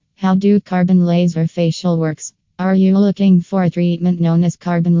How do carbon laser facial works? Are you looking for a treatment known as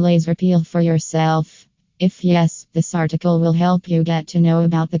carbon laser peel for yourself? If yes, this article will help you get to know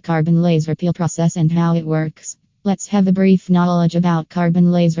about the carbon laser peel process and how it works. Let's have a brief knowledge about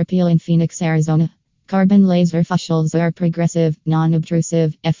carbon laser peel in Phoenix, Arizona. Carbon laser facials are progressive,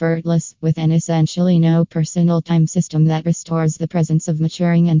 non-obtrusive, effortless, with an essentially no personal time system that restores the presence of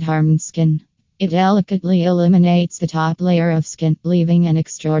maturing and hardened skin. It delicately eliminates the top layer of skin, leaving an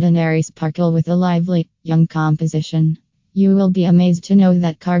extraordinary sparkle with a lively, young composition. You will be amazed to know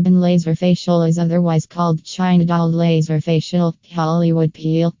that carbon laser facial is otherwise called China doll laser facial, Hollywood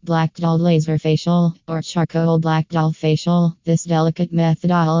peel, black doll laser facial, or charcoal black doll facial. This delicate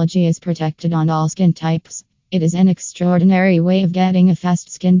methodology is protected on all skin types. It is an extraordinary way of getting a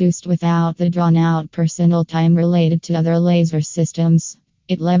fast skin boost without the drawn-out personal time related to other laser systems.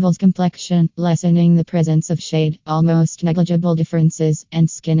 It levels complexion, lessening the presence of shade, almost negligible differences, and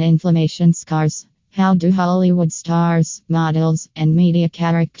skin inflammation scars. How do Hollywood stars, models, and media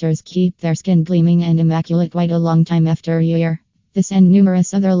characters keep their skin gleaming and immaculate white a long time after a year? This and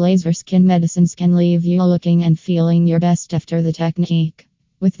numerous other laser skin medicines can leave you looking and feeling your best after the technique.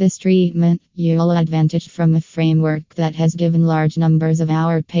 With this treatment, you'll advantage from a framework that has given large numbers of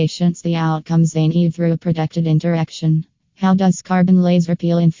our patients the outcomes they need through a protected interaction. How does carbon laser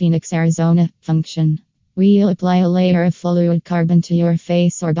peel in Phoenix, Arizona function? We'll apply a layer of fluid carbon to your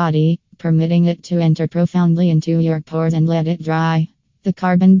face or body, permitting it to enter profoundly into your pores and let it dry. The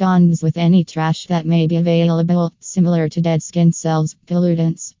carbon bonds with any trash that may be available, similar to dead skin cells,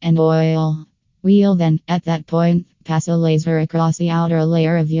 pollutants, and oil. We'll then, at that point, pass a laser across the outer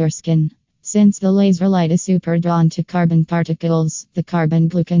layer of your skin. Since the laser light is super drawn to carbon particles, the carbon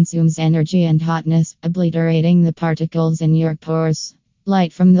blue consumes energy and hotness, obliterating the particles in your pores.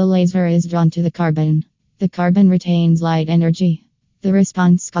 Light from the laser is drawn to the carbon. The carbon retains light energy. The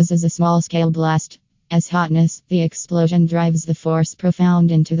response causes a small-scale blast. As hotness, the explosion drives the force profound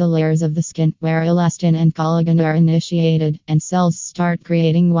into the layers of the skin, where elastin and collagen are initiated, and cells start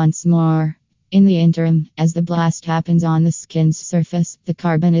creating once more. In the interim, as the blast happens on the skin's surface, the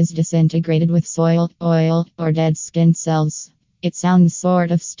carbon is disintegrated with soil, oil, or dead skin cells. It sounds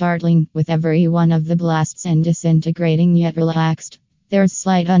sort of startling, with every one of the blasts and disintegrating yet relaxed. There's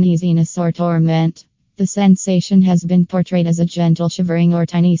slight uneasiness or torment. The sensation has been portrayed as a gentle shivering or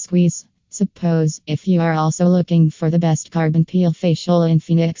tiny squeeze. Suppose, if you are also looking for the best carbon peel facial in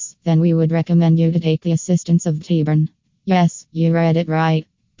Phoenix, then we would recommend you to take the assistance of T-Burn. Yes, you read it right.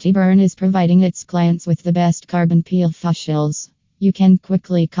 T-Burn is providing its clients with the best carbon peel facials. You can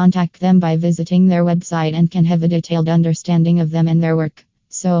quickly contact them by visiting their website and can have a detailed understanding of them and their work.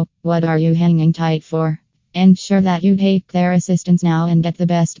 So, what are you hanging tight for? Ensure that you take their assistance now and get the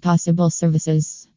best possible services.